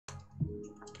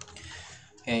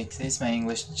Okay, today's my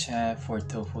English chat for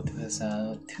TOEFL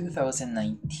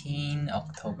 2019,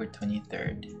 October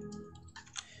 23rd.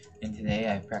 And today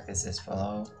I practice as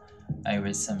follow. I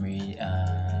read some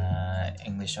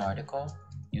English article,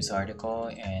 news article,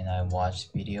 and I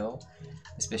watched video,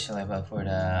 especially about for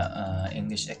the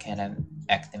English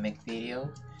academic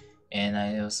video. And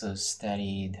I also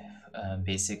studied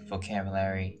basic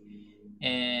vocabulary,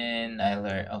 and I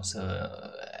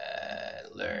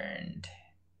learned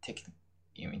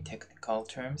technical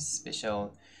terms,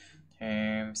 special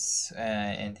terms,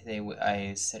 and today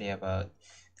I study about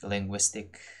the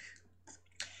linguistic.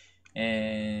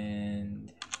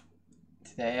 And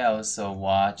today I also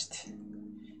watched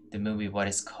the movie what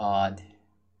is called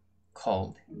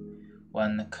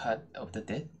One Cut of the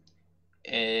Dead.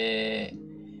 It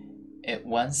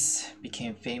once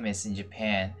became famous in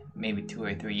Japan, maybe 2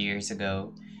 or 3 years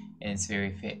ago, and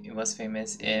it was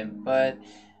famous, but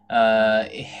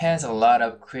it has a lot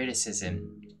of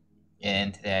criticism.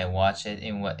 And today I watched it,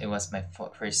 and it was my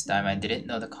first time. I didn't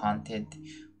know the content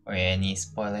or any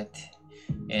spoil it,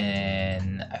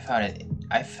 and I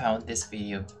found this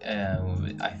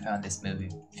movie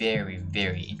very,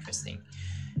 very interesting.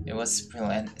 It was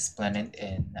splendid,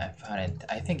 and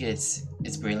I think it's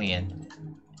brilliant.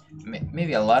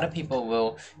 Maybe a lot of people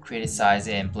will criticize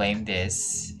it and blame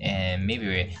this, and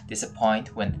maybe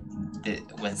disappoint when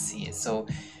see it. So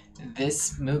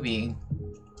this movie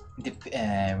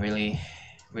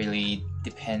really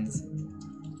depends,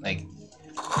 like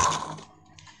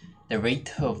the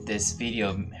rate of this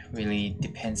video really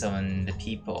depends on the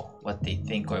people, what they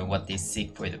think or what they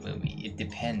seek for the movie. It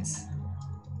depends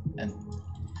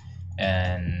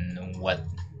and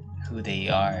who they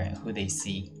are, who they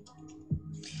see.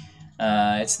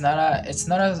 It's not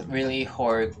a really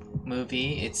horror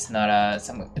movie. It's kind of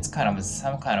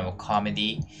some kind of a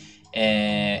comedy.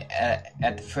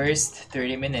 At the first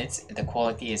 30 minutes, the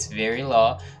quality is very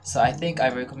low. So I think I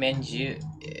recommend you,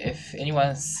 if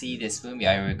anyone see this movie,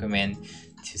 I recommend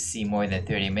to see more than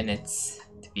 30 minutes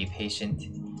to be patient.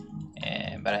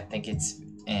 But I think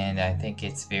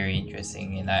it's very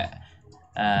interesting, and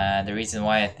the reason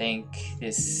why I think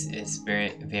this is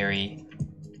very, very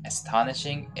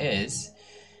astonishing is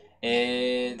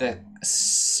the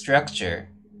structure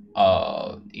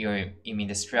of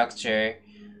the structure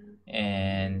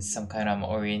and some kind of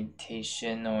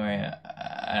orientation, or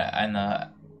I know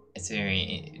it's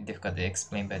very difficult to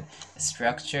explain, but the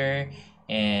structure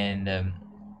and the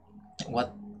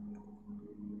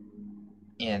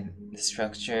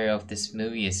structure of this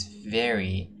movie is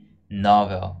very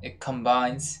novel. It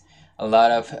combines a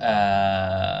lot of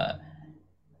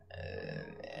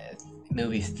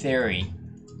movie theory,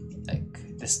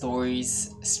 like the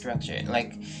story's structure.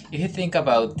 Like if you think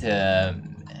about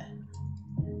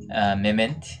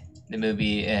Memento, the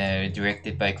movie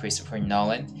directed by Christopher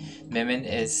Nolan, Memento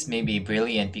is maybe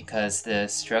brilliant because the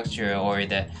structure or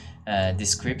the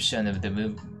description of the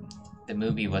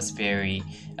movie was very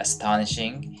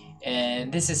astonishing.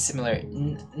 And this is similar,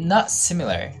 not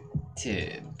similar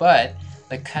to, but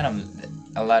like kind of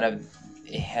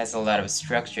it has a lot of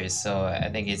structures, so I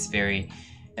think it's very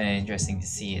interesting to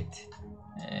see it.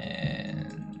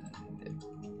 And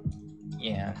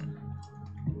yeah,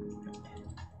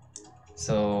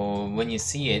 so when you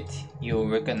see it, you'll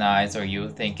recognize, or you'll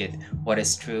think what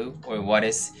is true or what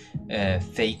is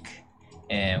fake,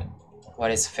 and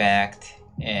what is fact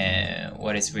and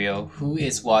what is real, who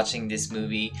is watching this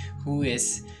movie, who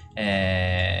is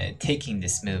taking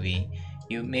this movie.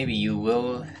 You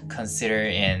will consider,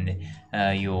 and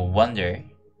you'll wonder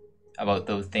about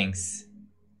those things.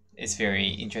 It's very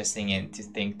interesting, and to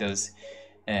think those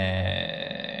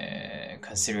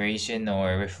consideration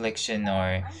or reflection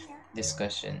or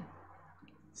discussion.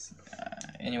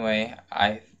 Anyway,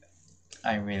 I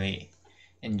really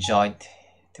enjoyed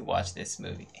to watch this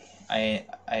movie. I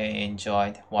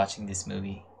enjoyed watching this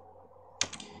movie,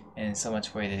 and so much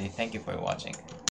for today. Thank you for watching.